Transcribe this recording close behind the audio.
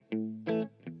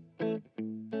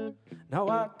Now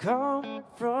I come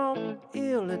from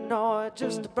Illinois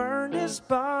just to burn this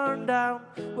barn down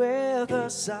with a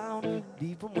sound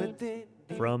deep from within.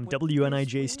 From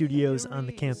WNIJ Studios on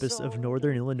the campus of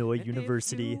Northern Illinois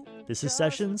University, this is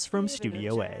Sessions from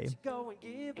Studio A.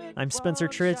 I'm Spencer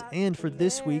Tritt, and for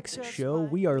this week's show,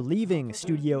 we are leaving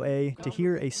Studio A to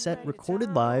hear a set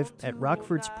recorded live at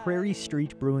Rockford's Prairie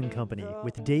Street Brewing Company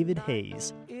with David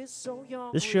Hayes.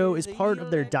 This show is part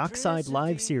of their Dockside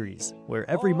Live series, where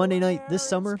every Monday night this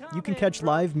summer, you can catch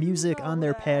live music on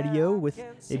their patio with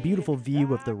a beautiful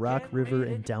view of the Rock River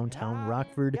in downtown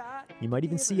Rockford. You might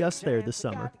even see us there this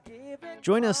summer.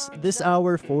 Join us this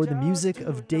hour for the music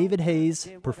of David Hayes,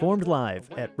 performed live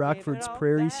at Rockford's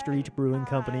Prairie Street Brewing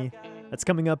Company. That's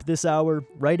coming up this hour,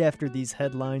 right after these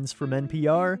headlines from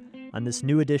NPR, on this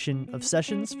new edition of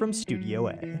Sessions from Studio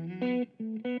A.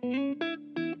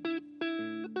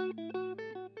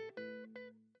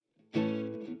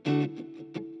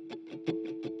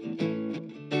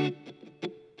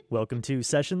 Welcome to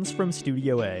Sessions from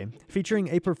Studio A, featuring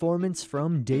a performance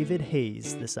from David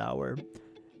Hayes this hour.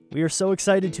 We are so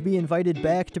excited to be invited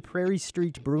back to Prairie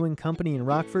Street Brewing Company in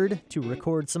Rockford to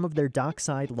record some of their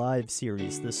Dockside Live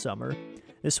series this summer.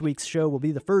 This week's show will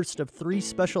be the first of 3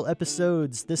 special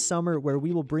episodes this summer where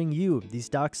we will bring you these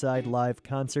Dockside Live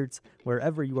concerts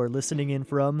wherever you are listening in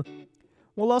from.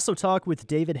 We'll also talk with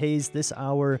David Hayes this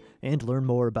hour and learn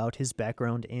more about his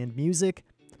background and music.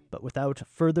 But without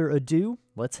further ado,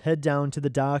 let's head down to the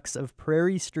docks of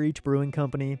Prairie Street Brewing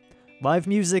Company. Live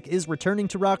music is returning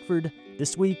to Rockford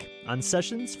this week on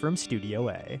Sessions from Studio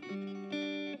A.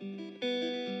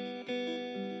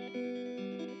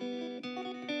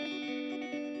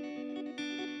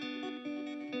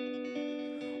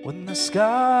 When the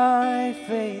sky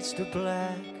fades to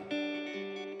black,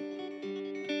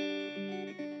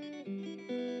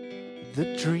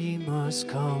 the dreamers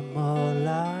come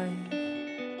alive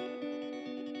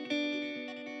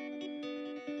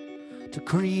to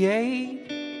create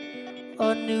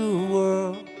a new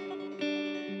world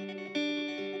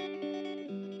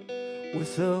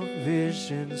with the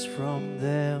visions from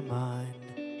their mind.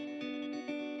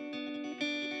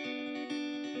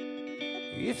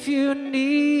 If you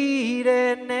need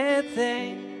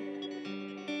anything,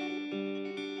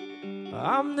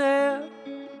 I'm there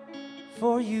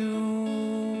for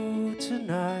you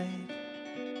tonight.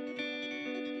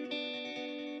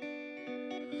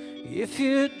 If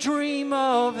you dream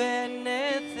of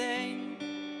anything,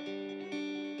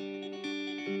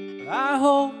 I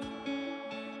hope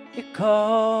it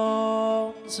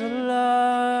comes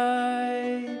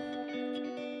alive.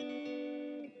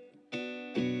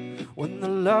 When the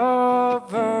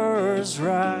lovers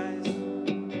rise,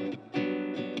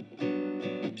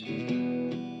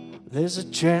 there's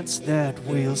a chance that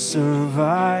we'll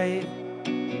survive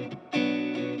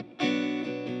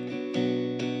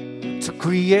to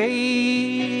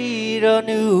create a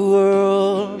new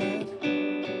world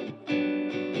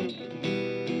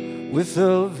with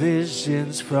the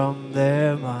visions from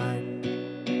their mind.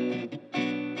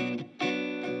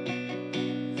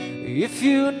 If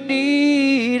you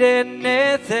need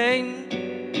anything,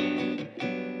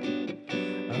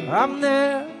 I'm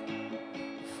there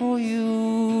for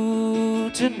you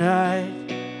tonight.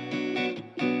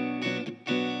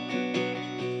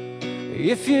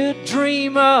 If you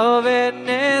dream of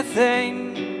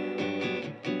anything,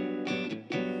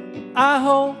 I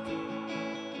hope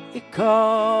it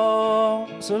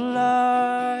comes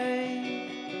alive.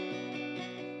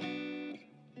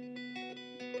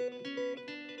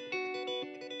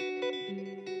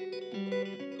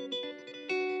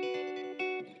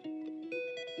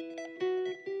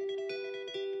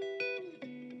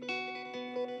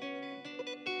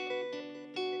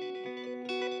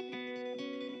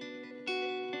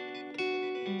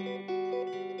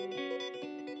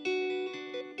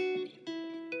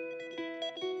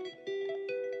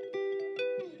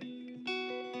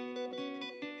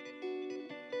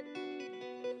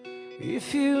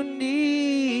 If you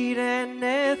need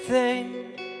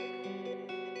anything,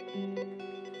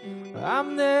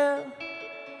 I'm there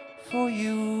for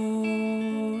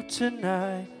you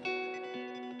tonight.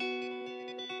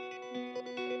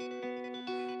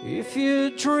 If you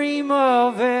dream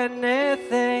of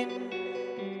anything,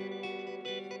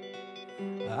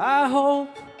 I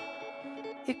hope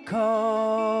it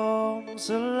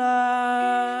comes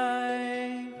alive.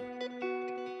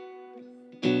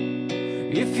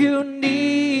 If you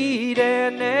need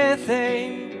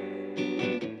anything,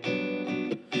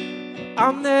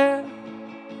 I'm there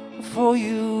for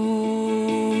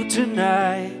you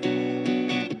tonight.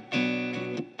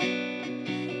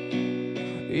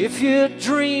 If you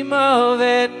dream of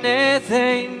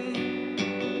anything,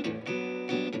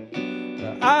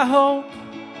 I hope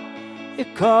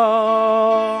it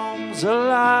comes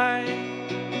alive.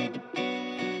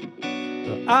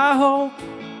 I hope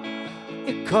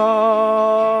it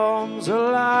comes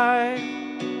alive.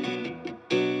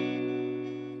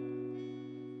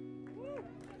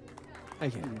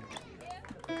 Thank you.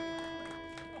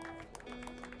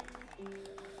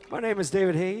 My name is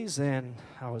David Hayes, and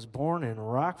I was born in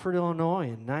Rockford, Illinois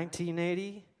in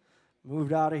 1980.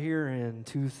 Moved out of here in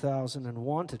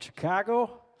 2001 to Chicago.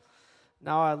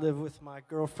 Now I live with my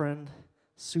girlfriend,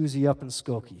 Susie, up in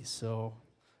Skokie, so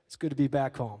it's good to be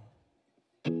back home.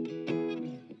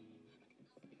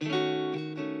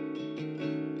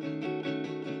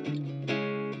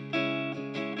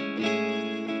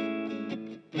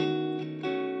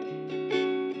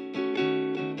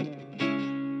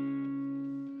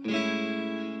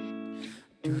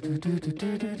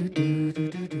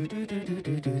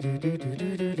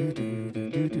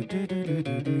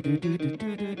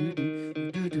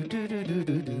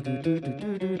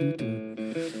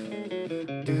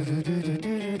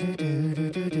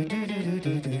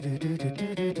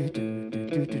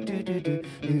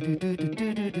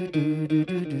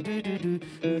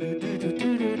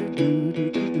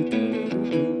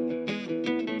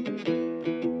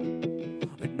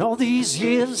 And all these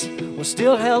years we're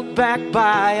still held back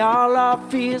by all our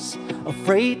fears,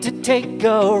 afraid to take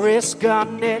a risk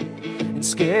on it and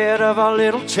scared of a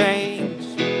little change.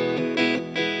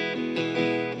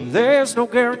 There's no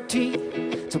guarantee,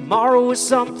 tomorrow is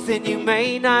something you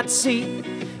may not see.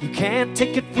 You can't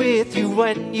take it with you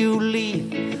when you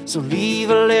leave, so leave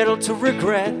a little to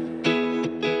regret.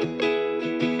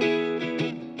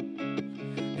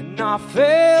 And our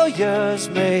failures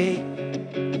make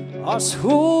us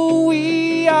who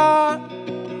we are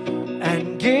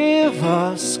and give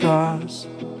us scars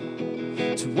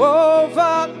to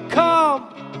overcome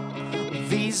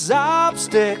these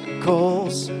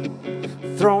obstacles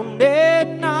thrown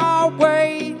in our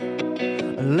way.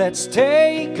 Let's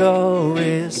take a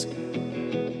risk,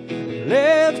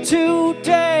 live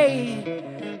today,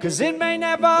 'cause it may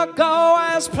never go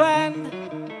as planned.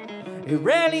 It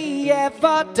rarely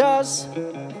ever does.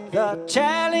 The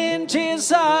challenge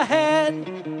is ahead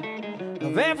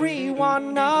of every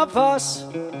one of us,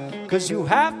 'cause you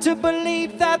have to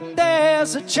believe that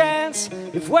there's a chance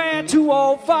if we're to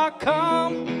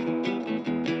overcome.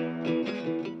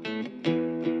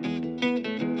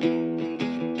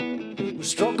 We're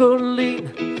struggling,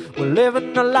 we're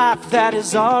living a life that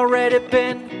has already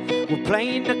been. We're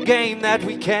playing a game that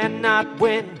we cannot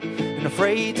win and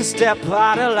afraid to step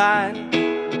out of line.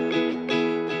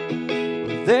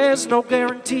 There's no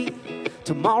guarantee,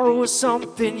 tomorrow is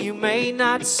something you may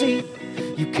not see.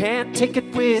 You can't take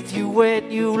it with you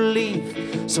when you leave,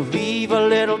 so leave a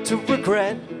little to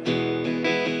regret.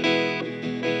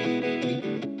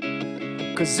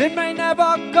 'Cause it may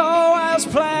never go as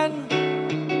planned,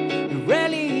 it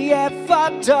rarely ever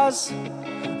does.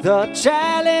 The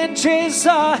challenge is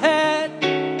ahead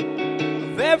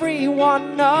of every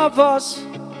one of us,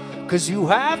 'cause you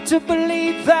have to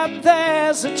believe that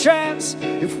there's a chance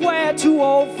if we're to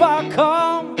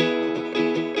overcome.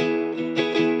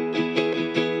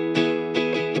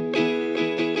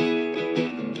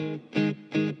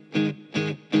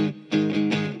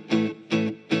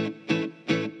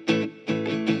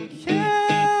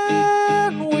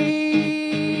 Can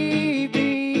we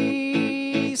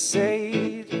be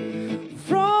saved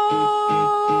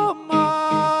from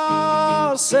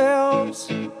ourselves?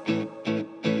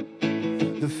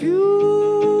 The future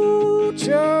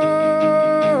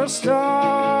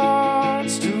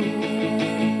starts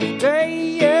today,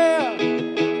 yeah.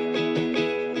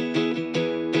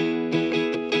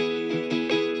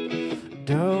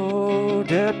 Do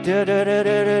do do do do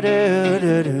do do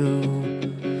do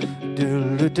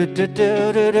do do do do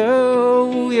do do,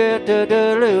 yeah, do do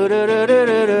do do do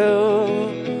do do do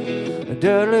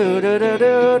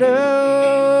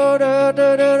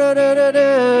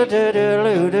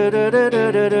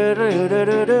do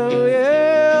do do.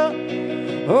 Yeah.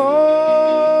 Oh,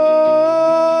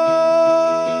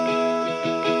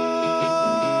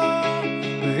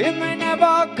 it may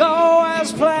never go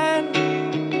as planned,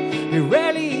 it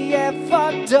rarely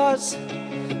ever does.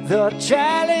 The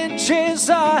challenge is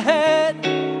ahead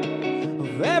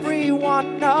of every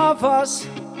one of us,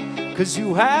 'cause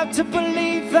you have to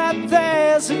believe that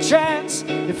there's a chance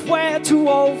if we're to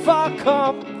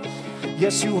overcome.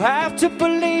 Yes, you have to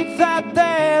believe that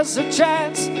there's a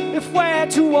chance if we're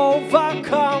to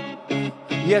overcome.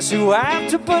 Yes, you have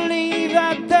to believe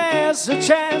that there's a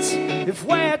chance if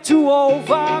we're to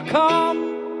overcome.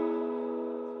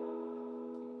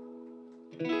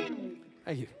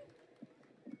 Thank you.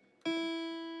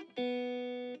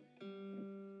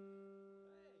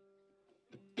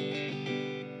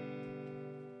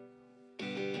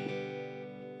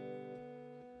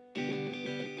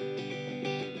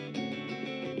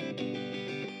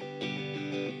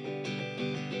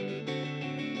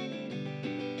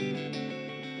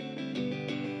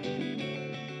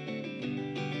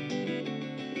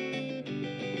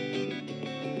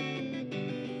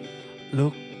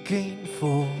 looking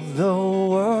for the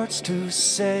words to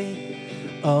say,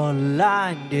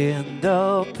 aligned in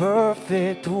the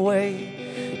perfect way.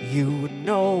 You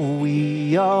know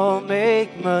we all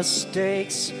make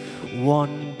mistakes.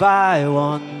 One by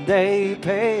one they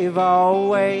pave our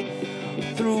way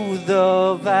through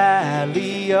the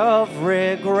valley of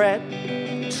regret,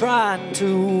 trying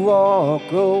to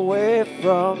walk away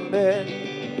from it.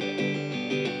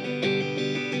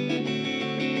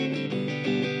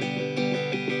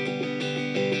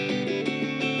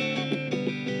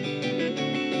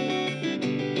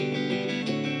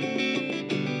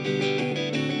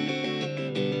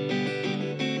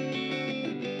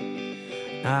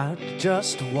 I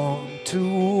just want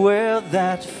to wear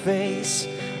that face,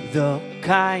 the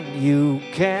kind you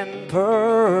can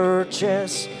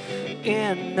purchase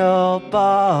in a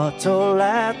bottle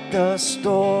at the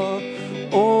store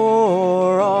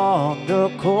or on the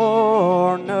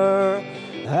corner.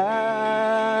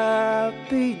 Happiness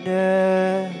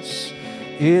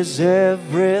is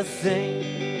everything,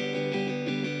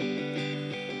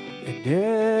 and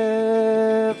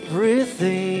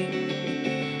everything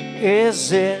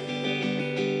is it.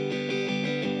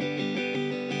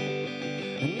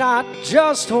 And I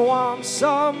just want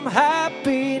some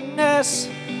happiness,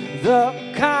 the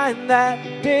kind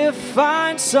that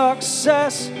defines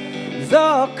success,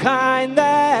 the kind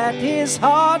that is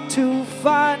hard to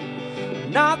find,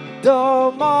 not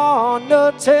the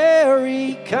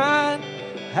monetary kind.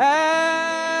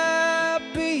 Happiness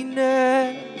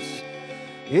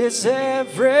is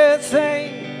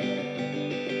everything,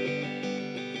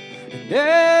 and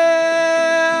everything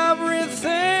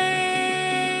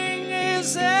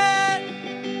is it.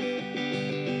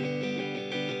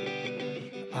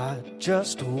 I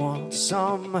just want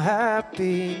some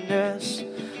happiness,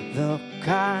 the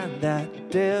kind that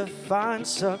defines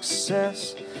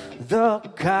success, the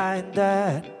kind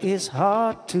that is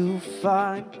hard to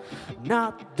find,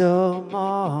 not the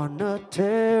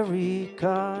monetary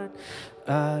kind.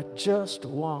 I just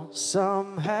want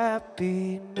some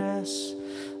happiness,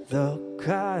 the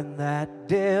kind that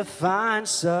defines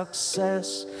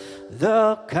success,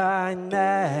 the kind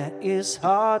that is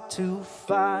hard to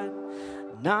find,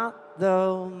 not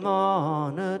the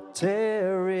monetary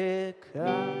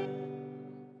kind.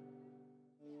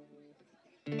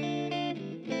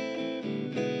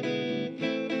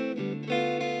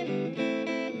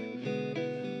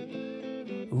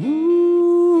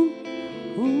 Ooh,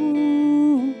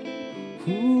 ooh,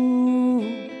 ooh,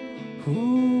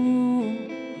 ooh,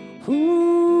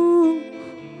 ooh,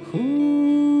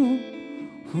 ooh,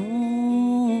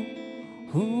 ooh,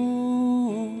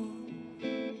 ooh.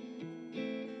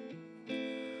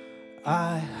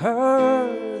 I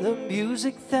heard the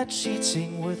music that she'd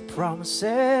sing with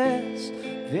promises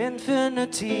of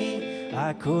infinity.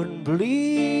 I couldn't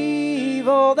believe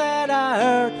all that I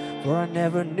heard, for I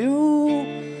never knew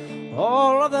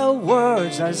all of the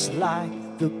words. I just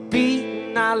like the beat,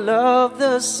 and I love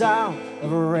the sound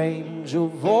of her angel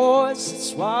voice that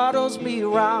swaddles me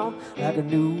round like a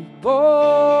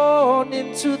newborn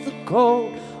into the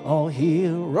cold. All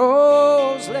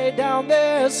heroes lay down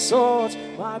their swords.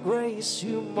 My grace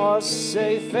you must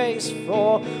save face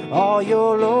for all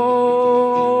your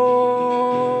lords.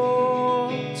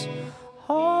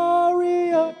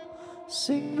 Hurry up,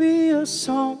 sing me a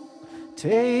song,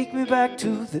 take me back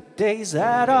to the days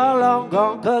that are long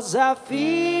gone, 'cause I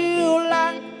feel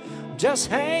like I'm just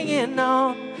hanging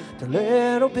on to a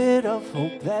little bit of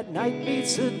hope that night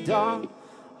meets the dawn.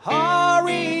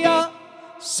 Hurry up,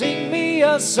 sing me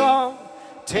a song,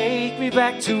 take me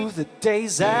back to the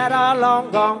days that are long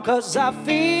gone, 'cause I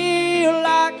feel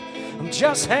like I'm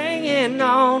just hanging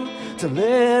on to a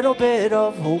little bit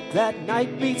of hope that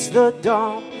night meets the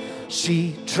dawn.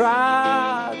 She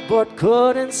tried but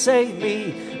couldn't save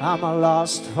me. I'm a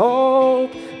lost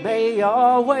hope, may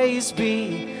always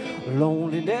be.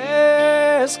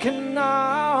 Loneliness can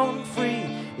now I'm free.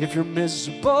 If you're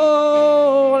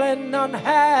miserable and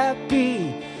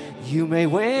unhappy, you may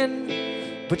win,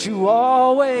 but you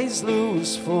always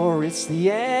lose, for it's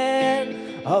the end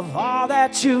of all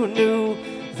that you knew.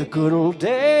 The good old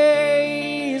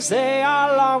days, they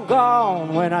are long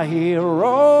gone, when our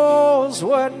heroes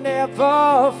would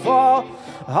never fall.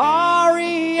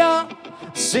 Hurry up,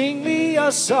 sing me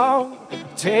a song,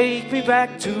 take me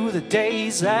back to the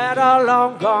days that are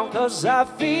long gone, 'cause I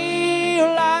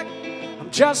feel like I'm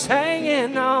just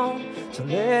hanging on to a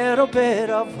little bit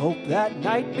of hope that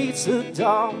night meets the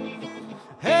dawn.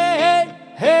 Hey, hey,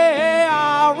 hey,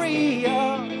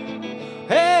 Aria.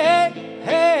 Hey,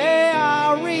 hey,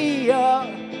 Aria.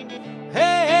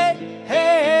 Hey,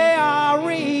 hey,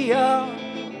 Aria.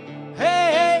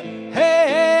 Hey, hey,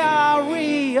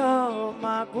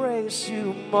 grace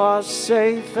you must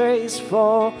save face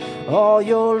for all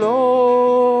your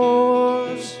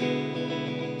lords.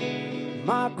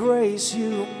 My grace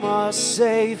you must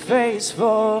save face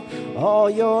for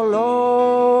all your lords.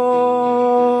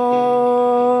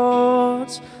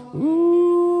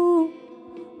 Ooh,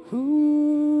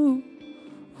 ooh,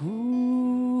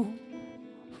 ooh,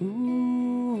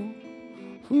 ooh,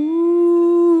 ooh, ooh,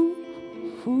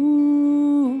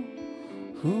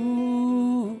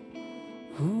 ooh,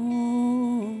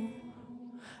 ooh.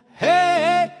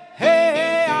 Hey,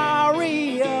 hey,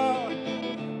 Aria.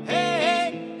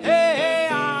 Hey, hey,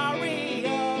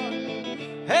 Aria.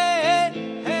 Hey,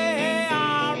 hey,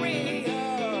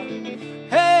 Aria.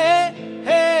 Hey,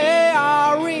 hey,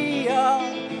 Aria.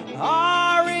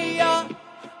 Aria,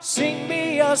 sing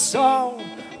me a song.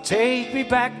 Take me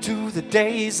back to the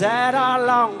days that are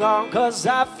long gone. 'Cause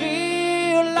I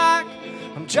feel like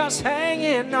I'm just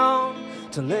hanging on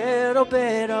to a little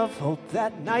bit of hope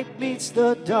that night meets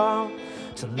the dawn.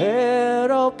 To a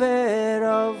little bit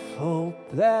of hope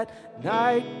that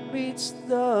night meets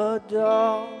the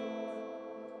dawn.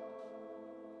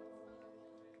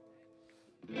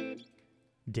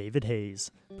 David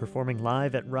Hayes, performing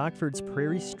live at Rockford's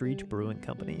Prairie Street Brewing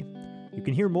Company. You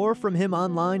can hear more from him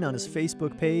online on his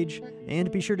Facebook page,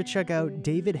 and be sure to check out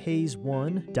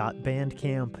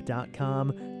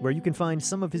davidhayes1.bandcamp.com, where you can find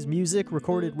some of his music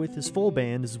recorded with his full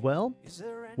band as well.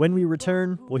 When we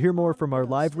return, we'll hear more from our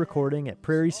live recording at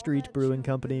Prairie Street Brewing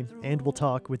Company, and we'll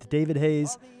talk with David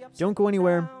Hayes. Don't go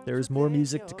anywhere, there is more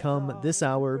music to come this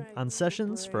hour on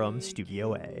Sessions from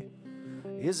Studio A.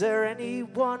 Is there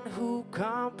anyone who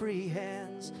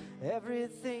comprehends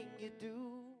everything you do?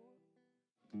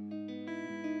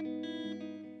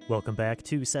 Welcome back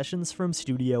to Sessions from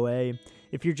Studio A.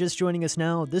 If you're just joining us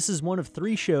now, this is one of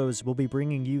 3 shows we'll be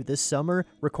bringing you this summer,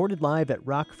 recorded live at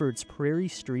Rockford's Prairie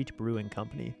Street Brewing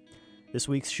Company. This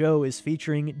week's show is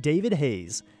featuring David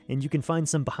Hayes, and you can find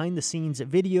some behind-the-scenes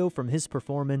video from his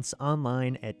performance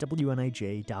online at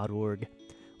WNIJ.org.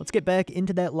 Let's get back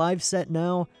into that live set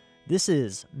now. This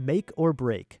is Make or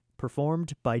Break,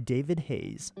 performed by David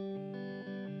Hayes.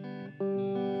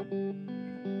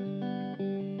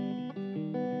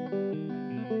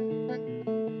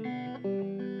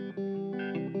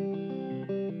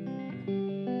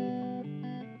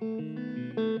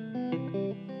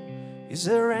 Is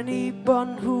there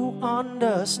anyone who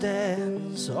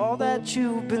understands all that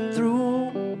you've been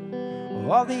through?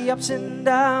 All the ups and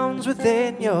downs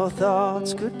within your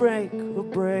thoughts could break or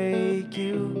break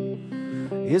you.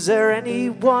 Is there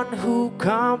anyone who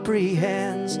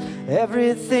comprehends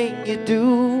everything you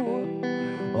do?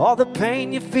 All the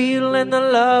pain you feel and the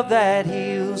love that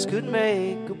heals could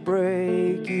make or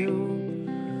break you.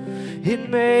 It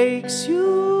makes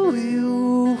you,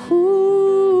 you.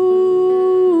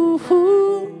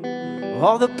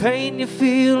 All the pain you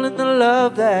feel and the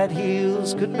love that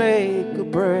heals could make or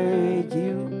break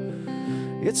you.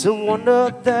 It's a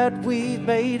wonder that we've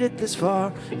made it this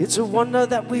far. It's a wonder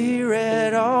that we're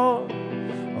at all.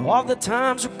 All the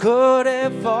times we could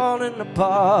have fallen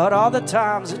apart, all the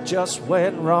times it just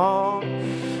went wrong.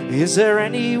 Is there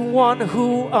anyone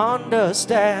who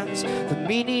understands the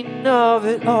meaning of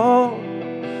it all?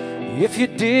 If you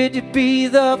did, you'd be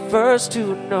the first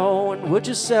to know, and would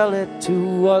you sell it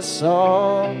to us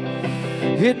all?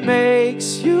 It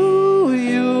makes you,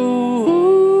 you.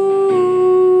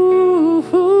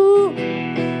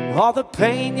 All the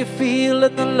pain you feel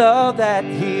and the love that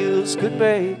heals could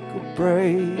make or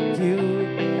break you.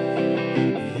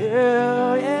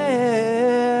 Yeah,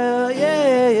 yeah,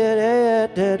 yeah, yeah,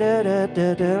 da da da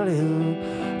da da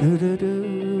do do do do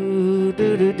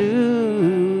do do.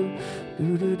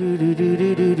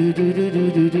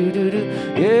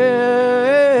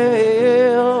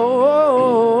 Yeah,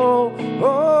 oh,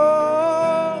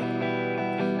 oh,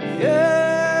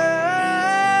 yeah,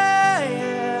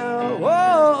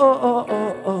 oh,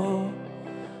 oh, oh.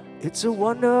 It's a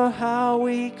wonder how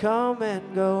we come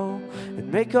and go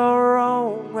and make our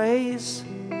own ways,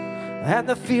 and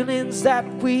the feelings that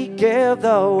we give the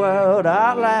world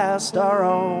outlast our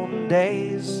own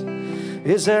days.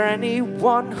 Is there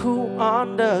anyone who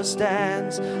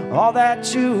understands all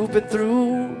that you've been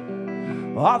through?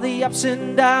 All the ups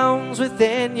and downs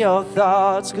within your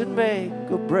thoughts could make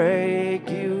or break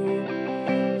you.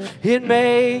 It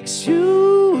makes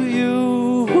you,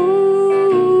 you.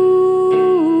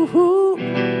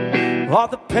 All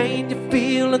the pain you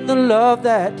feel and the love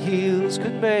that heals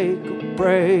could make or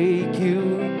break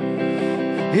you.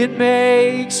 It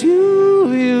makes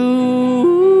you, you.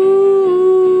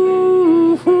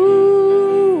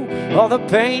 All the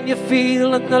pain you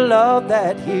feel and the love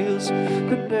that heals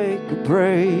could make or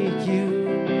break you.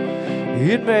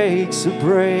 it makes or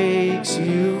breaks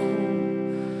you.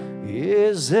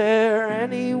 Is there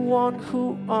anyone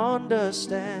who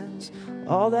understands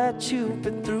all that you've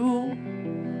been through?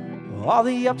 All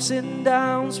the ups and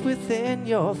downs within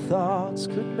your thoughts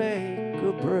could make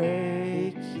or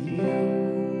break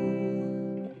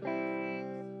you.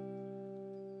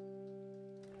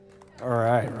 All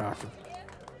right, Rockford.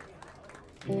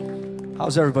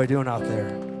 How's everybody doing out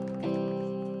there?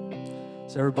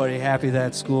 Is everybody happy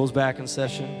that school's back in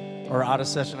session? Or out of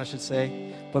session, I should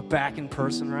say, but back in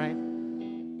person, right?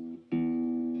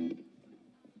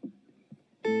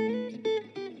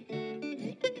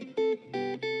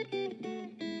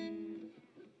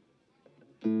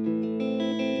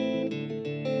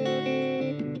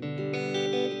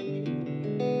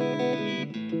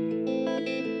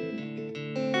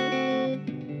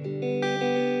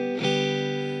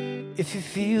 If you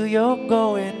feel you're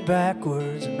going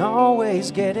backwards and always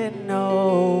getting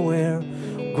nowhere,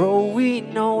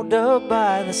 growing older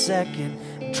by the second,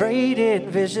 trading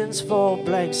visions for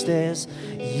blank stares.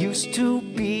 Used to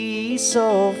be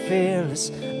so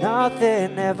fearless,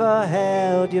 nothing ever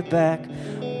held you back,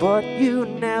 but you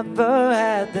never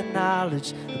had the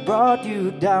knowledge that brought you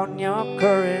down your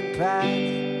current path.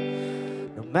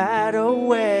 No matter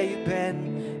where you've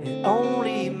been, it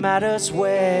only matters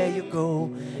where you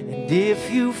go. And if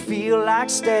you feel like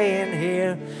staying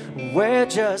here, we're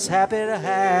just happy to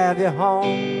have you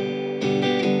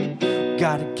home.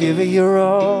 Gotta give it your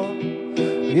all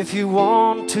if you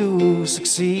want to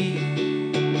succeed.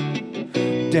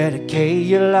 Dedicate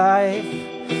your life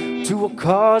to a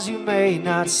cause you may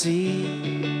not see.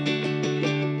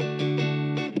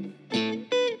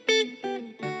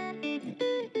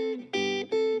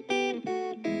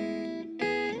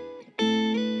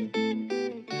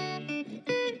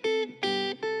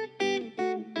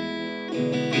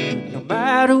 No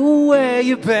matter where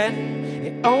you've been,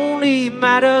 it only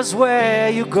matters where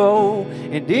you go.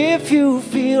 And if you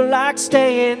feel like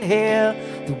staying here,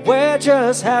 then we're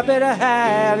just happy to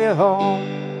have you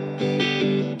home.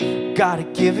 Gotta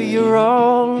give it your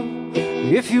all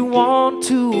if you want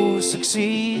to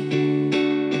succeed.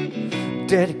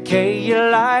 Dedicate your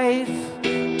life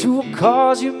to a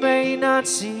cause you may not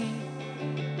see.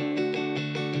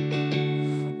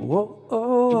 Whoa,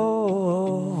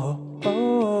 oh, oh,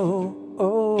 oh,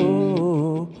 oh,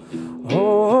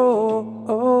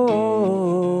 oh,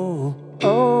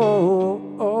 oh,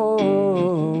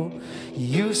 oh.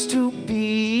 Used to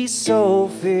be so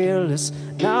fearless,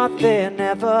 nothing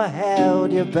ever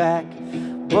held you back,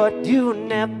 but you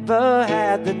never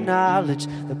had the knowledge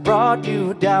that brought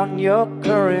you down your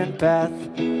current path.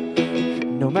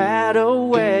 No matter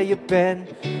where you've been,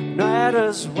 no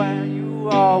matters where you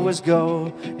always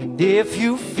go. And if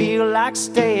you feel like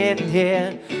staying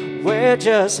here, we're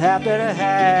just happy to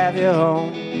have you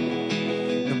home.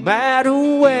 No matter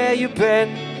where you've been,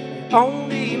 it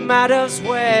only matters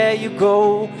where you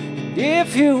go. And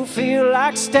if you feel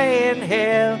like staying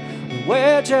here,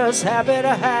 we're just happy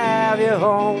to have you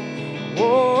home. Oh,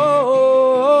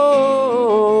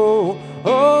 oh,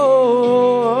 oh, oh,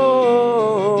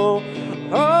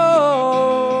 oh,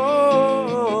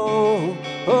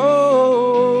 oh,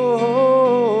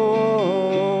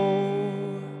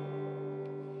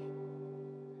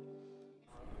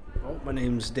 oh. My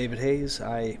name's David Hayes.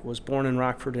 I was born in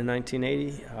Rockford in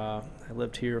 1980. I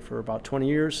lived here for about 20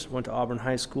 years, went to Auburn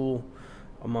High School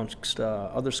amongst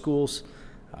other schools.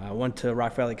 I went to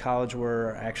Rock Valley College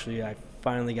where actually I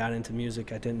finally got into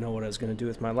music. I didn't know what I was going to do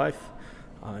with my life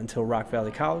until Rock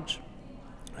Valley College.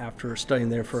 After studying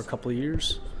there for a couple of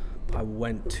years, I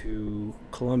went to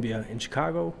Columbia in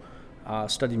Chicago,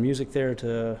 studied music there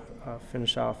to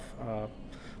finish off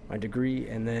my degree,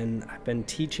 and then I've been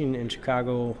teaching in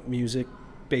Chicago music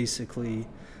basically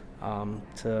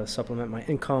to supplement my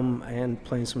income and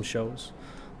playing some shows.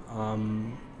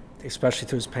 Especially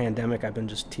through this pandemic, I've been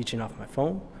just teaching off my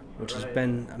phone, which has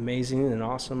been amazing and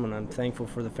awesome, and I'm thankful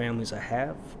for the families I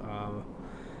have. I've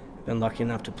been lucky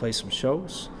enough to play some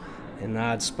shows in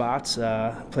odd spots.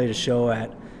 Played a show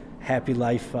at Happy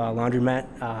Life Laundromat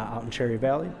out in Cherry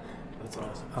Valley. That's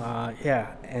awesome.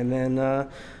 Yeah, and then,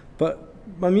 but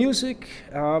my music,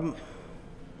 I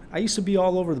used to be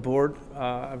all over the board.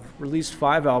 I've released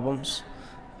 5 albums,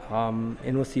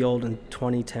 In With the Old in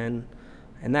 2010.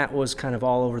 And that was kind of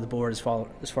all over the board as far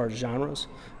as genres.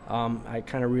 I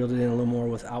kind of reeled it in a little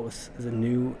more Out with the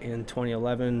New in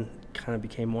 2011. Kind of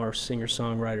became more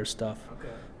singer-songwriter stuff.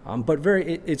 Okay. But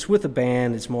it's with a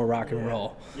band. It's more rock and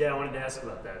roll. Yeah, I wanted to ask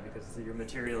about that because your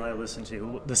material I listened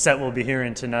to, the set we'll be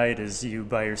hearing tonight is you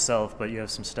by yourself, but you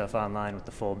have some stuff online with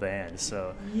the full band.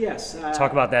 So yes,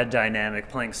 talk about that dynamic,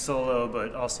 playing solo,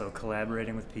 but also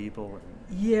collaborating with people.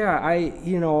 Yeah,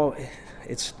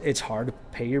 it's hard to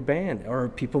pay your band, or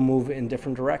people move in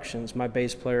different directions. My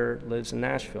bass player lives in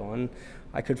Nashville, and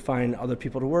I could find other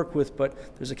people to work with, but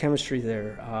there's a chemistry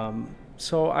there.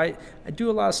 So I do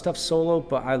a lot of stuff solo,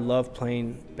 but I love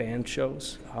playing band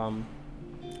shows.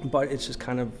 But it's just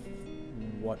kind of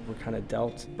what we're kind of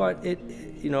dealt. But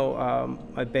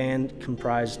my band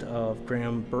comprised of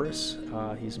Graham Burris.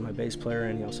 He's my bass player,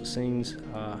 and he also sings.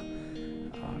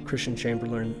 Christian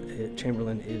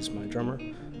Chamberlain is my drummer.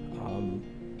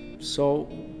 So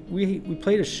we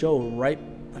played a show right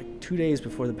like 2 days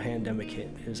before the pandemic hit.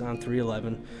 It was on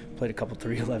 311. Played a couple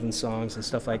 311 songs and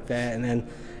stuff like that, and then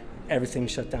everything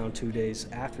shut down 2 days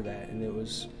after that, and it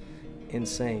was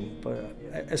insane. But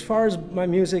as far as my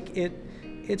music,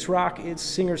 it's rock, it's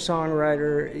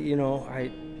singer-songwriter.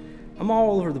 I'm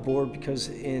all over the board because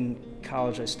in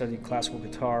college I studied classical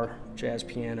guitar, jazz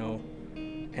piano,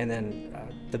 and then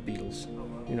the Beatles,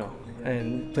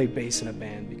 and played bass in a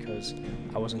band because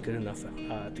I wasn't good enough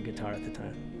at the guitar at the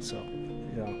time.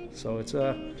 So it's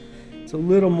a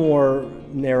little more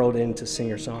narrowed into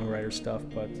singer-songwriter stuff,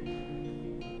 but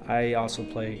I also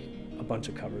play a bunch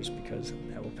of covers because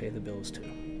that will pay the bills too.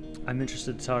 I'm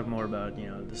interested to talk more about,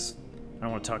 this. I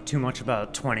don't want to talk too much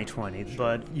about 2020,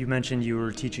 but you mentioned you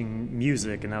were teaching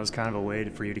music, and that was kind of a way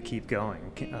for you to keep going.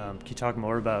 Can you talk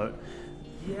more about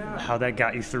how that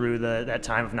got you through that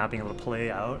time of not being able to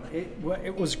play out?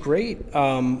 It was great.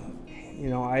 I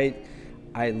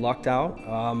lucked out.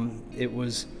 It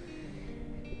was,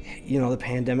 the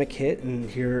pandemic hit, and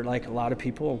here, like a lot of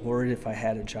people, worried if I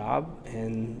had a job,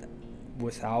 and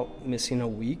without missing a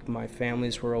week, my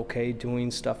families were okay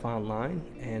doing stuff online,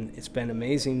 and it's been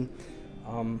amazing.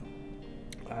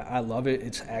 I love it.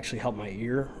 It's actually helped my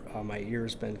ear. My ear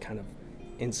has been kind of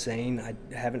insane. I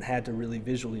haven't had to really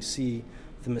visually see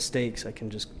the mistakes. I can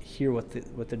just hear what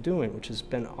they're doing, which has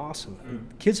been awesome. And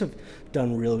kids have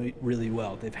done really, really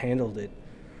well. They've handled it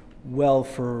well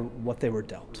for what they were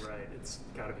dealt. Right. It's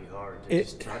got to be hard to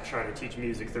just not try to teach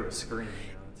music through a screen.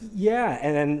 Yeah,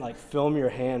 and then like film your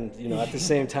hand, at the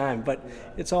same time. But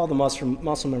it's all the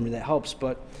muscle memory that helps.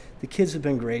 But the kids have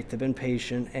been great. They've been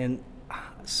patient, and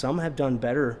some have done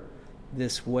better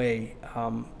this way.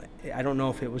 I don't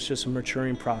know if it was just a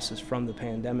maturing process from the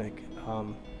pandemic,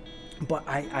 but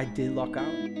I did luck out.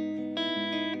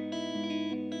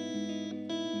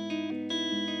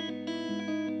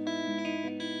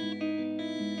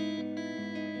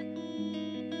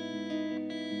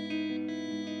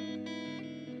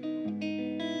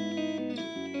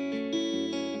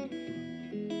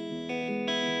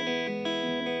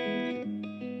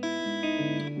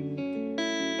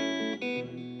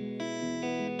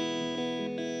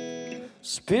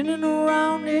 Spinning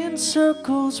around in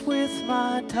circles with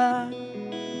my time,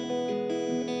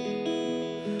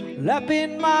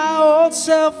 lapping my old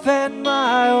self and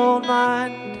my old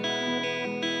mind.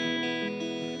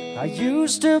 I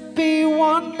used to be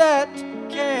one that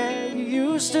cared, you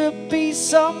used to be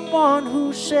someone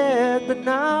who shared, but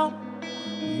now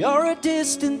you're a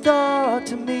distant thought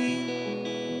to me.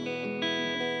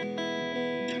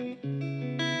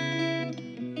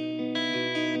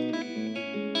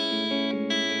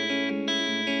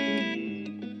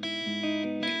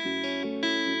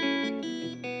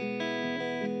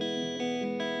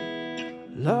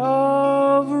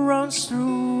 Love runs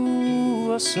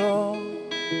through us all.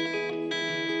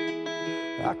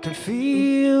 I can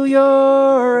feel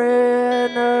your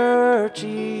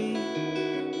energy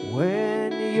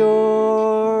when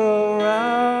you're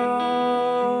around.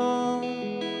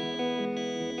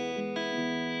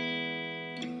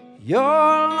 You're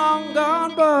long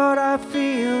gone, but I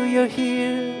feel you're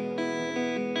here.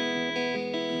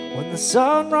 When the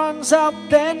sun runs out,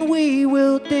 then we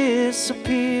will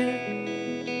disappear.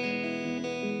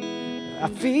 I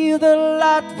feel the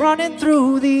light running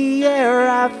through the air.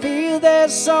 I feel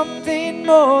there's something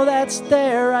more that's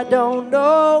there. I don't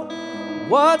know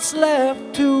what's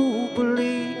left to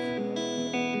believe.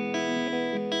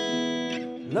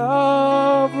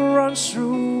 Love runs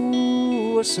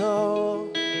through us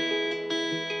all,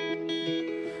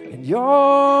 and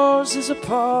yours is a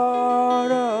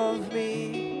part of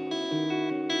me.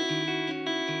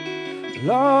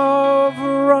 Love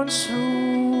runs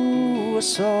through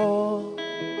us all.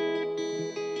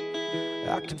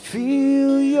 I can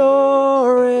feel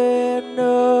your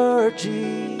energy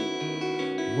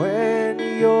when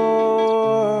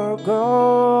you're gone.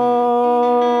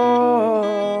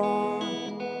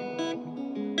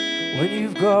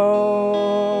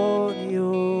 gone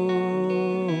your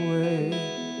way.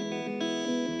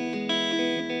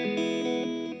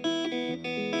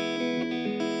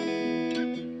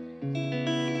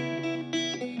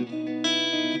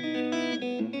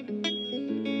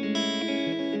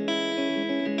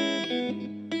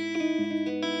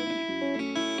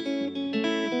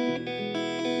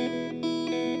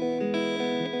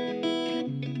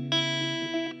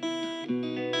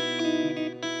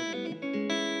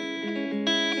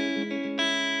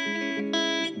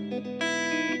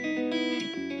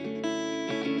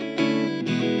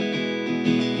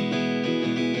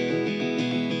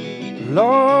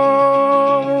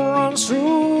 Love runs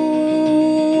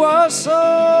through us all,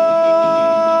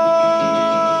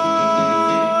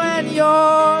 and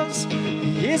yours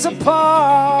is a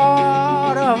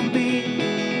part of me.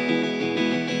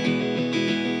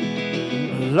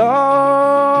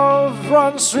 Love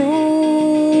runs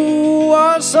through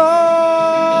us all.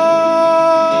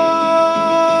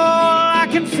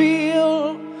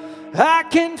 I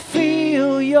can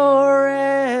feel your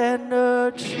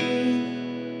energy.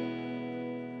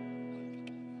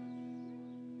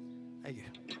 Thank you.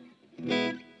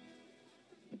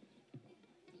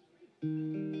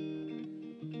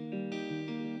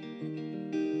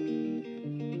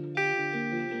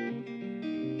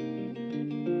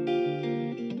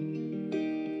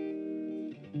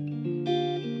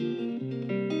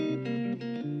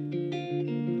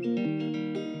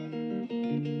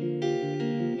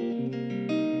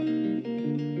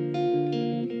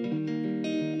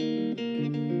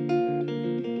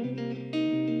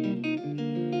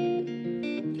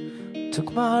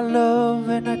 Took my love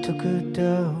and I took it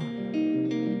down.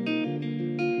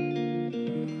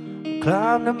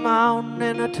 Climbed a mountain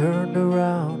and I turned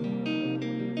around.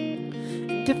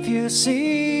 And if you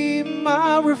see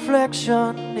my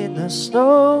reflection in the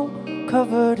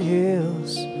snow-covered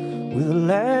hills, will a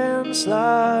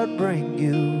landslide bring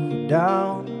you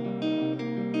down?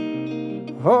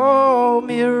 Oh,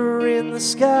 mirror in the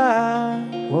sky,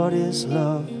 what is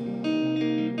love?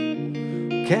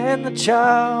 Can the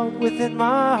child within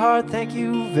my heart thank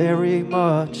you very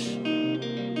much?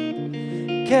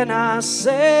 Can I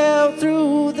sail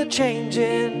through the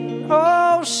changing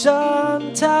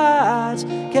ocean tides?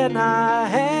 Can I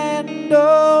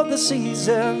handle the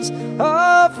seasons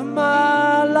of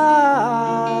my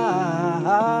life?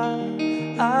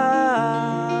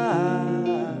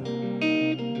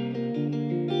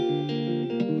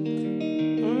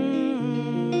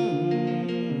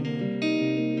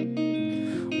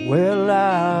 Well,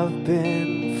 I've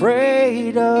been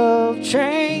afraid of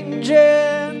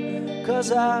changing,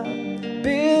 'cause I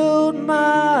build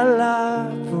my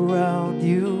life around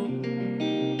you.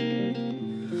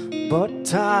 But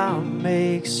time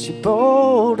makes you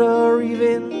bolder,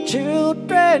 even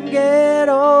children get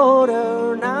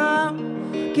older, and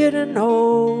I'm getting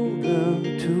older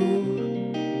too.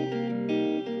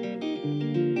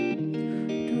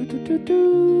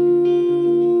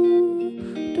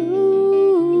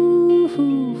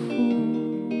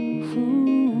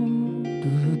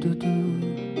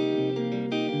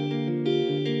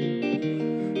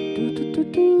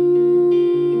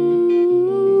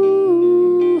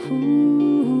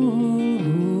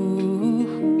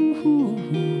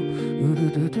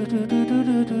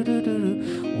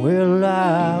 Well,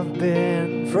 I've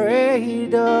been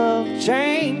afraid of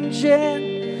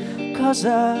changing, 'cause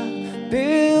I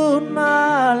build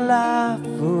my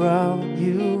life around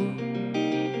you.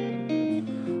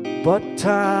 But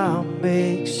time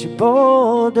makes you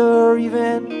bolder,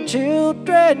 even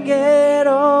children get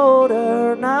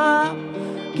older, and I'm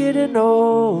getting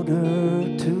older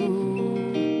too.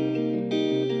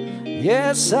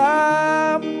 Yes,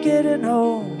 I'm getting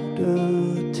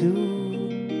older too.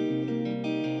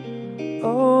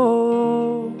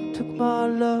 Oh, took my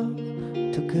love,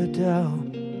 took her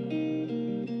down.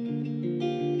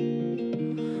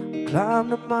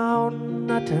 Climbed a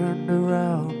mountain, I turned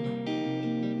around.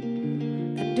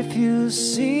 And if you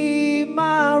see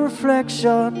my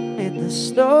reflection in the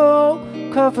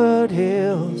snow-covered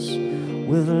hills,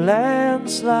 will the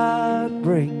landslide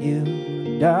bring you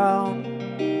down?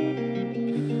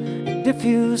 And if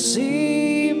you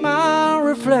see my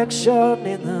reflection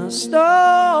in the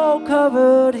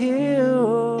snow-covered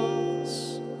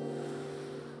hills,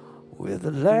 will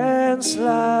the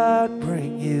landslide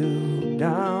bring you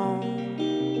down?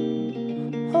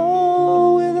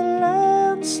 Oh, will the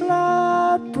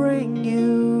landslide bring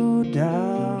you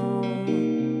down?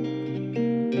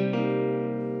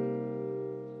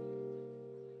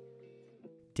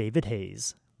 David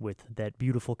Hayes with that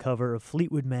beautiful cover of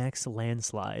Fleetwood Mac's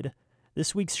Landslide.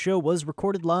 This week's show was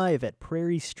recorded live at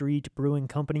Prairie Street Brewing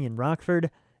Company in Rockford,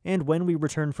 and when we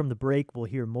return from the break, we'll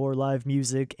hear more live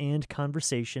music and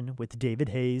conversation with David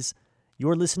Hayes.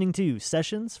 You're listening to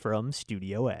Sessions from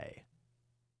Studio A.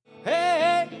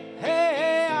 Hey,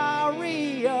 hey,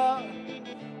 Aria.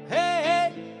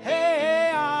 Hey,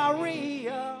 hey,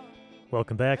 Aria.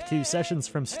 Welcome back to Sessions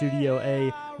from Studio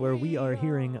A, where we are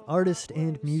hearing artist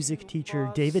and music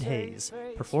teacher David Hayes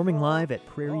performing live at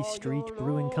Prairie Street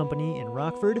Brewing Company in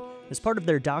Rockford as part of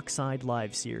their Dockside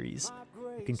Live series.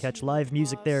 You can catch live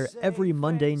music there every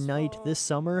Monday night this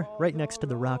summer, right next to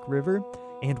the Rock River.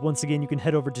 And once again, you can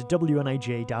head over to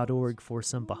WNIJ.org for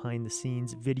some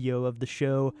behind-the-scenes video of the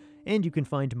show, and you can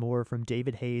find more from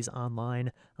David Hayes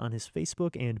online on his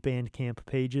Facebook and Bandcamp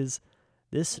pages.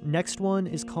 This next one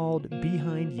is called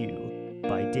Behind You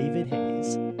by David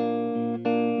Hayes.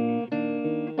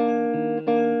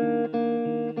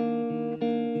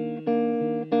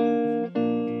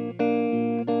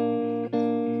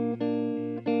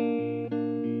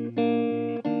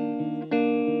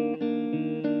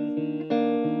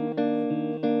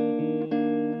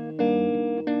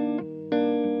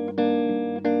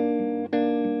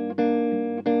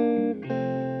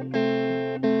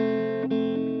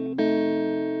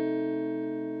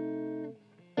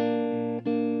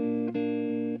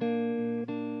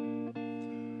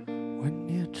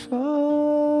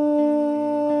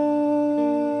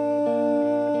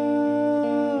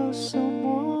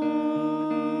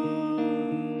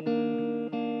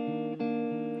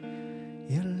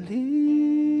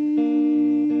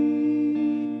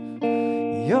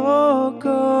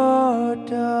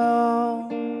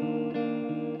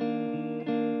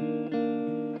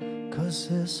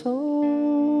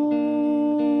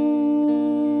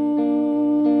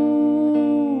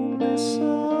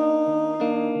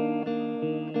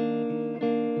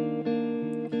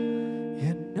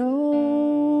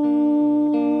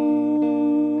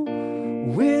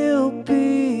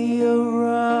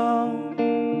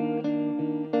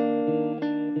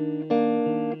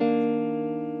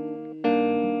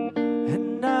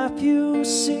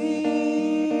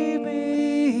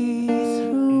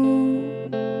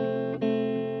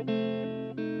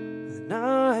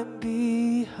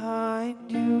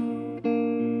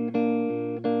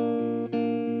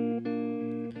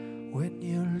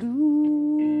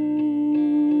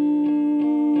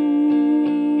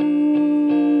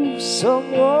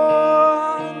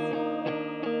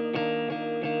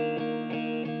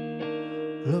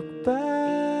 Look back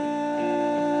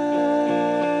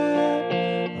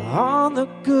on the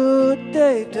good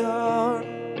they've done.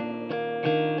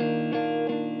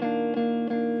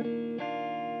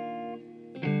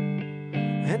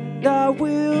 And I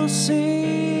will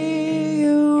see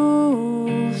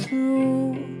you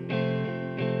through.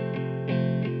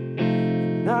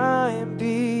 And I am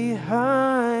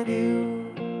behind you.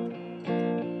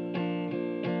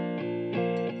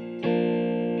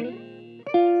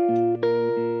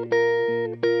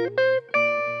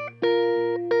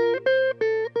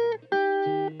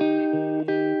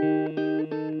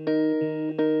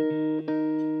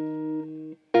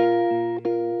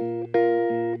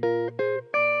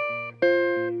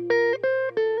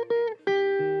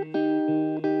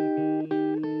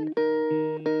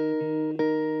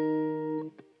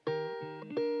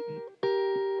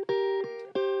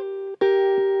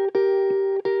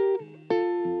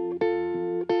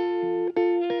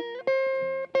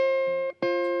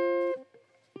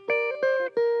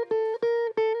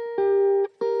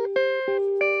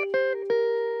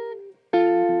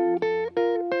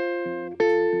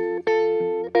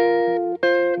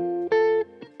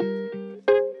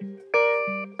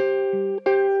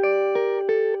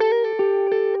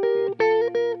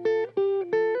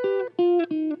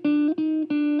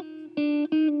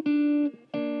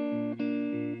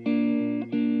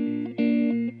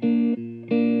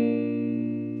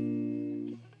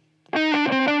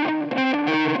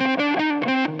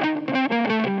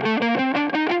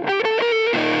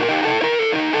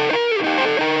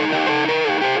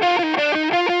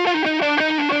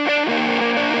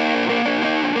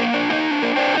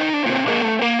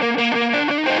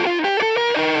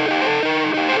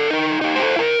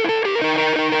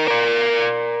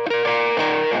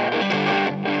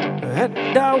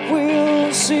 And I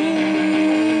will see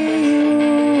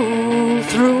you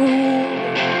through.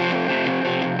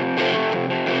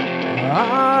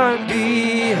 I'm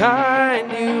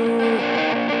behind you.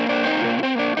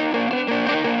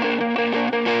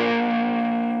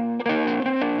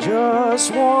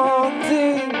 Just one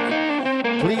thing,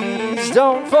 please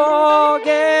don't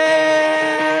forget.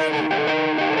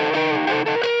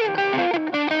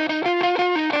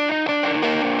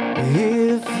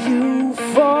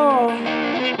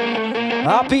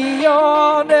 I'll be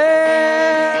your name.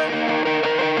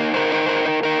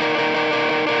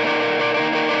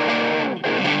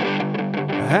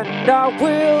 And I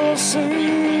will see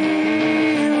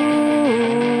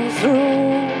you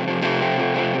through.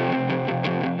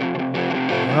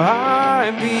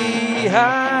 I'm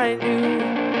behind you.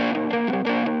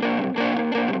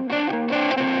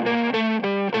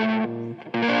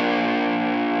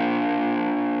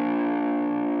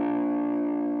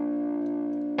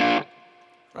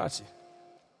 Grazie.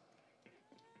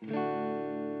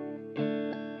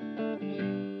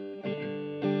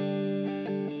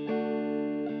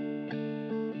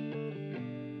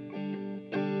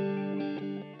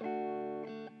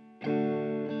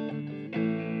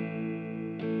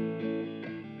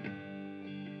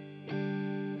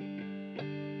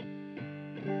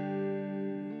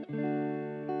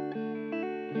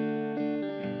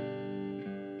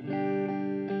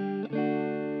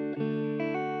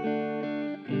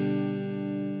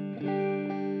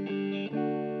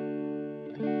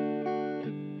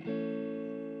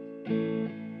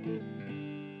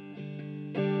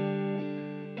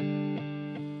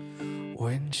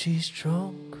 When she's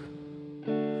drunk,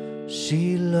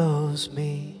 she loves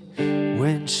me.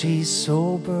 When she's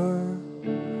sober,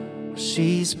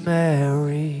 she's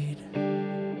married.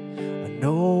 I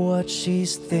know what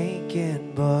she's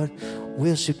thinking, but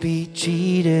will she be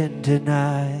cheating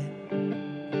tonight?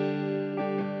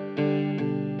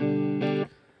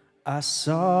 I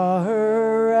saw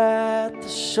her at the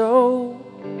show.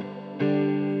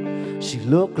 She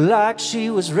looked like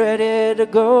she was ready to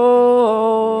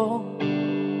go.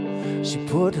 She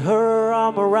put her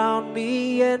arm around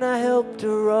me and I helped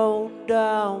her on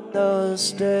down the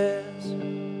stairs.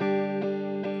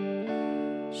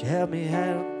 She held me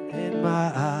hand in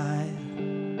my eye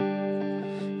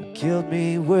and killed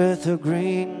me with her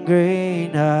green,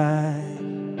 green eye.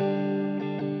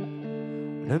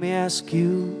 Let me ask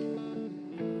you,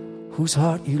 whose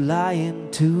heart you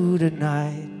lying to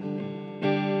tonight?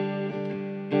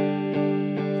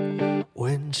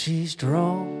 When she's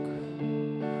drunk,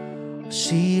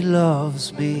 she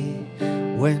loves me.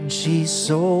 When she's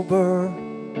sober,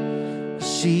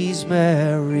 she's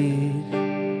married.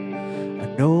 I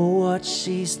know what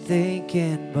she's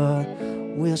thinking, but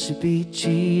will she be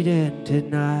cheating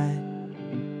tonight?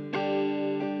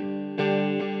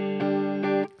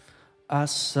 I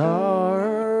saw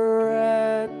her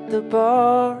at the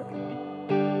bar,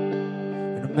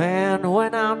 and a man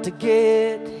went out to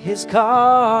get his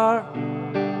car.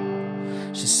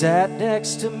 She sat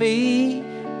next to me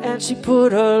and she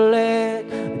put her leg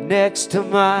next to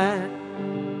mine.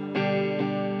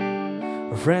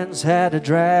 Her friends had to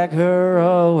drag her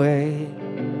away.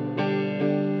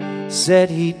 Said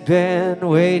he'd been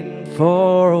waiting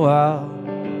for a while.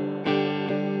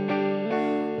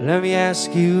 Let me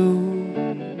ask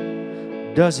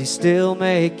you, does he still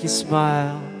make you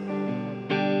smile?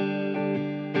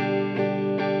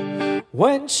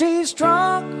 When she's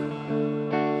drunk,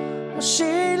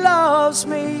 she loves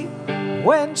me.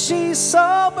 When she's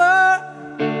sober,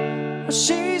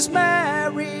 she's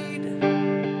married.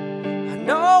 I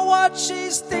know what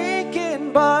she's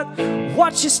thinking, but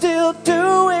what she's still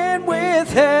doing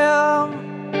with him.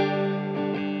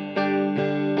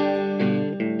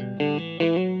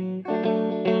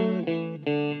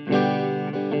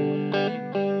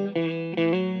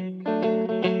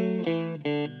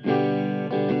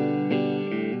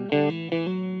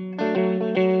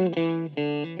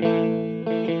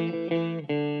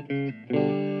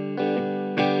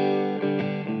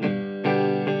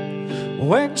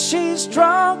 When she's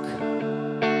drunk,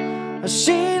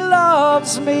 she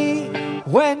loves me.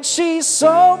 When she's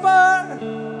sober,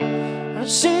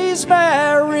 she's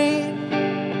married.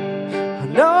 I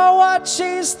know what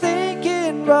she's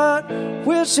thinking, but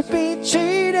will she be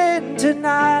cheating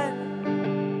tonight?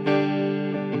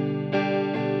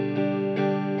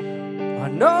 I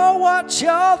know what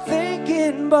you're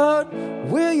thinking, but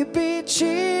will you be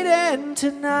cheating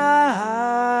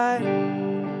tonight?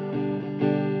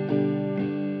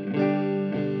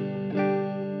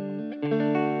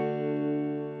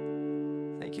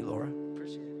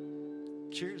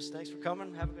 Cheers. Thanks for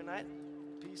coming. Have a good night.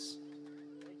 Peace.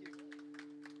 Thank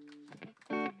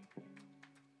you.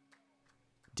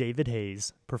 David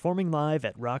Hayes, performing live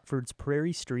at Rockford's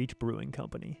Prairie Street Brewing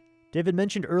Company. David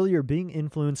mentioned earlier being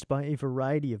influenced by a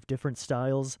variety of different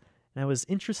styles, and I was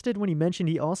interested when he mentioned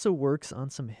he also works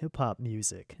on some hip-hop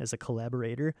music as a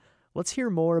collaborator. Let's hear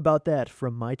more about that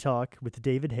from my talk with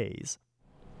David Hayes.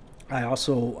 I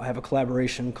have a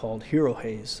collaboration called Hero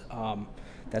Hayes.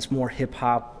 That's more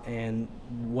hip-hop and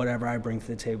whatever I bring to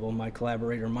the table. My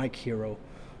collaborator, Mike Hero,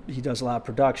 he does a lot of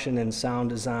production and sound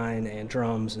design and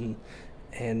drums, and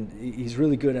he's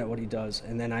really good at what he does.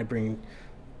 And then I bring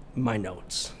my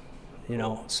notes, you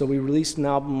know. So we released an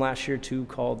album last year too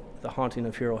called The Haunting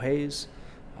of Hero Hayes.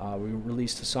 We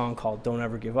released a song called Don't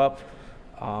Ever Give Up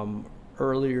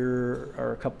earlier,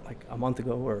 or a month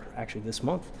ago, or actually this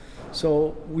month.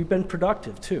 So we've been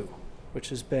productive too, which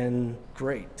has been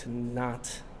great to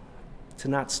not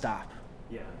stop.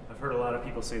 Yeah, I've heard a lot of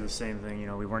people say the same thing. You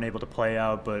know, we weren't able to play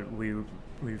out, but we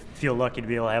feel lucky to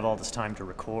be able to have all this time to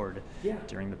record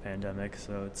during the pandemic.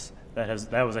 So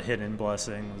that was a hidden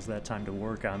blessing, was that time to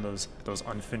work on those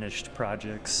unfinished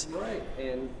projects. Right,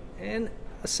 and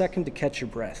a second to catch your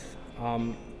breath.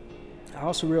 I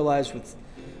also realized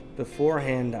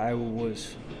beforehand I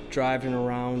was driving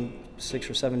around 6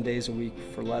 or 7 days a week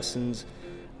for lessons.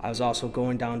 I was also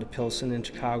going down to Pilsen in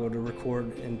Chicago to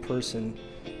record in person,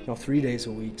 3 days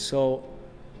a week. So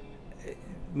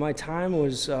my time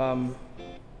was,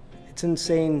 it's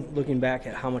insane looking back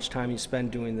at how much time you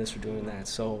spend doing this or doing that.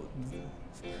 So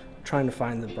trying to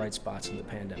find the bright spots in the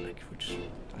pandemic, which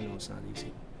I know it's not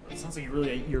easy. It sounds like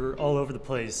you're all over the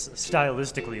place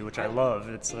stylistically, which I love.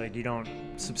 It's like you don't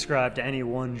subscribe to any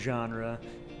one genre.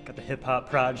 You got the hip hop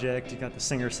project, you got the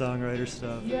singer-songwriter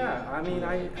stuff. Yeah, I mean,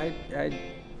 I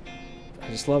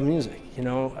just love music,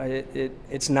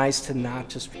 It's nice to not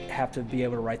just have to be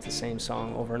able to write the same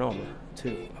song over and over,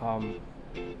 too.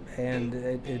 And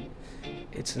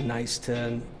it's nice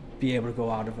to be able to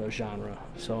go out of a genre.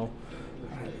 So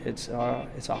it's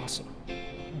awesome.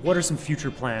 What are some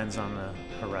future plans on the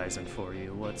horizon for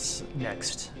you? What's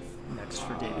next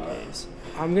for David Hayes?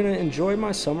 I'm gonna enjoy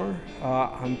my summer.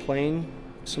 I'm playing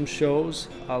some shows,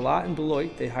 a lot in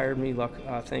Beloit. They hired me,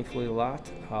 thankfully, a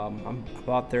lot. I'm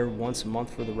out there once a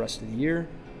month for the rest of the year.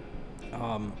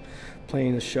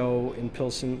 Playing a show in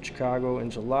Pilsen, Chicago in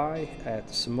July at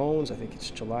the Simone's. I think it's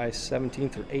July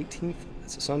 17th or 18th.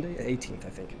 It's a Sunday? 18th, I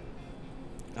think.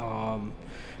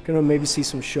 Gonna maybe see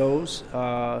some shows.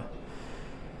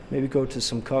 Maybe go to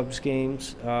some Cubs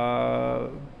games.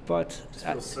 But it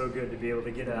feels so good to be able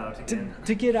to get out again.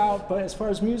 To get out, but as far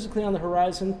as musically on the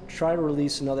horizon, try to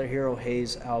release another Hero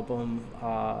Hayes album,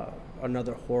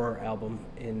 another horror album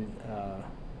in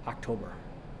October.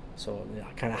 So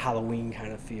kind of Halloween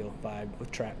kind of feel vibe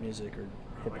with trap music or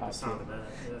hip hop feel.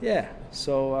 Yeah.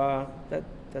 So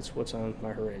that's what's on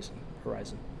my horizon. Well,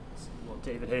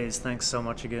 David Hayes, thanks so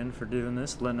much again for doing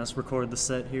this, letting us record the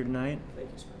set here tonight. Thank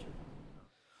you, Spencer.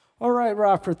 All right,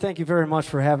 Rockford, thank you very much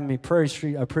for having me. Prairie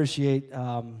Street, I appreciate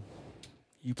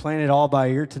you playing it all by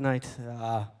ear tonight.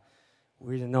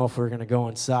 We didn't know if we were going to go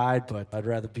inside, but I'd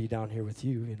rather be down here with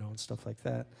you, and stuff like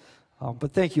that.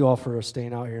 But thank you all for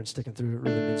staying out here and sticking through. It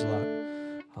really means a lot.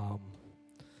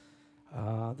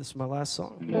 This is my last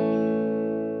song.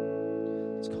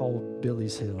 It's called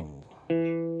Billy's Hill.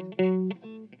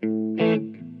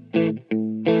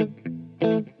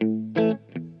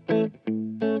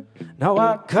 Now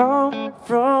I come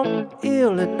from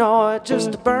Illinois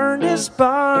just to burn this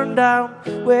barn down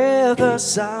with a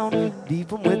sound deep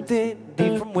from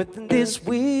within this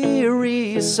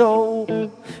weary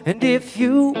soul. And if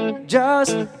you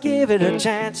just give it a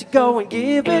chance, you go and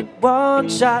give it one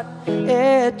shot,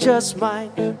 it just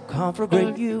might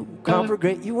comfort you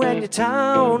and your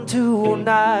town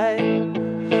tonight.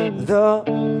 The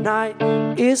night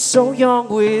is so young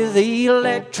with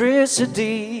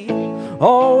electricity.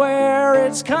 Oh, where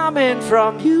it's coming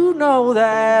from, you know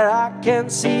that I can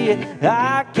see it,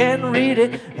 I can read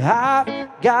it.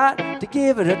 I've got to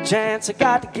give it a chance, I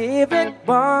got to give it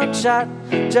one shot,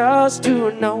 just to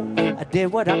know I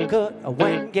did what I could, I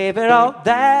went and gave it all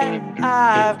that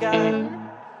I've got.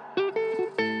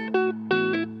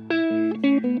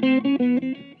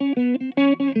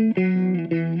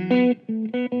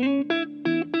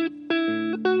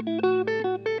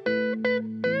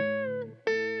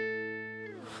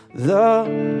 The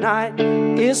night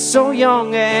is so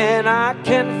young and I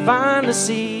can finally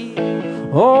see,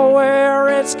 oh, where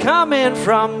it's coming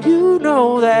from, you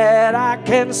know that I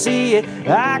can see it,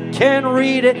 I can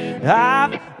read it.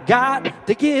 I've got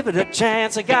to give it a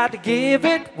chance, I got to give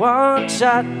it one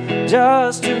shot,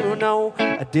 just to know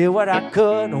I did what I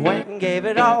could, I went and gave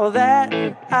it all that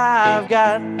I've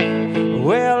got.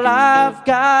 Well, I've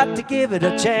got to give it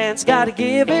a chance, got to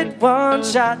give it one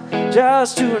shot,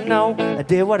 just to know I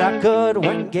did what I could,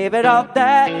 went and gave it all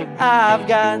that I've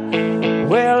got.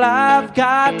 Well, I've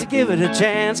got to give it a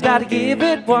chance, got to give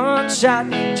it one shot,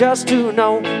 just to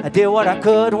know I did what I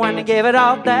could when I gave it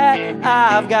all that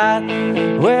I've got.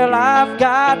 Well, I've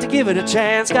got to give it a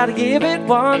chance, got to give it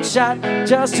one shot,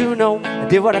 just to know I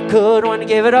did what I could when I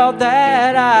gave it all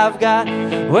that I've got.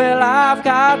 Well, I've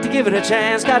got to give it a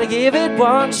chance, got to give it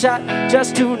one shot,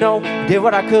 just to know I did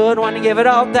what I could when I gave it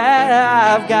all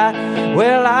that I've got.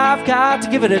 Well, I've got to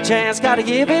give it a chance, got to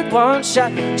give it one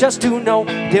shot, just to know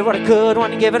I did what I could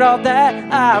when I give it all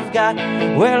that I've got.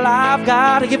 Well, I've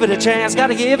got to give it a chance, got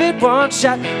to give it one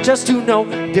shot, just to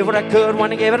know I did what I could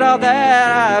when I gave it all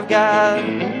that I've got.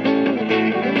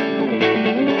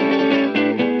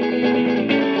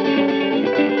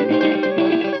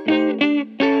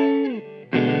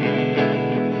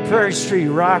 Prairie Street,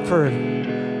 Rockford.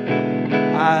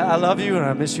 I love you and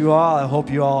I miss you all. I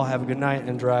hope you all have a good night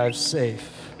and drive safe.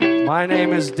 My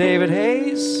name is David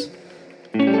Hayes.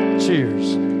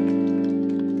 Cheers.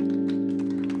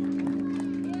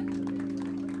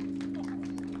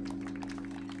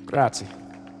 Grazie.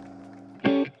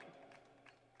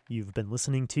 You've been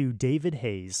listening to David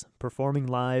Hayes, performing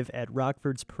live at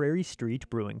Rockford's Prairie Street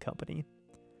Brewing Company.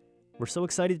 We're so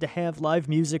excited to have live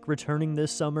music returning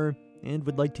this summer, and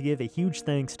would like to give a huge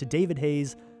thanks to David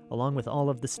Hayes, along with all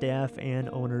of the staff and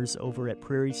owners over at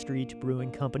Prairie Street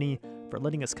Brewing Company, for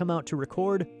letting us come out to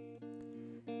record.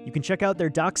 You can check out their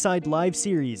Dockside Live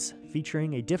series,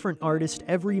 featuring a different artist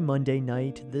every Monday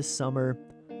night this summer.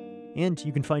 And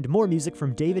you can find more music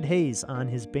from David Hayes on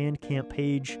his Bandcamp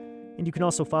page, and you can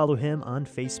also follow him on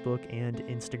Facebook and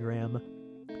Instagram.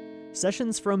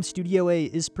 Sessions from Studio A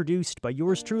is produced by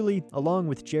yours truly, along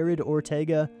with Jared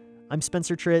Ortega. I'm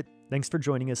Spencer Tritt. Thanks for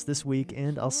joining us this week,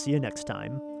 and I'll see you next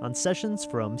time on Sessions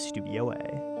from Studio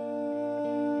A.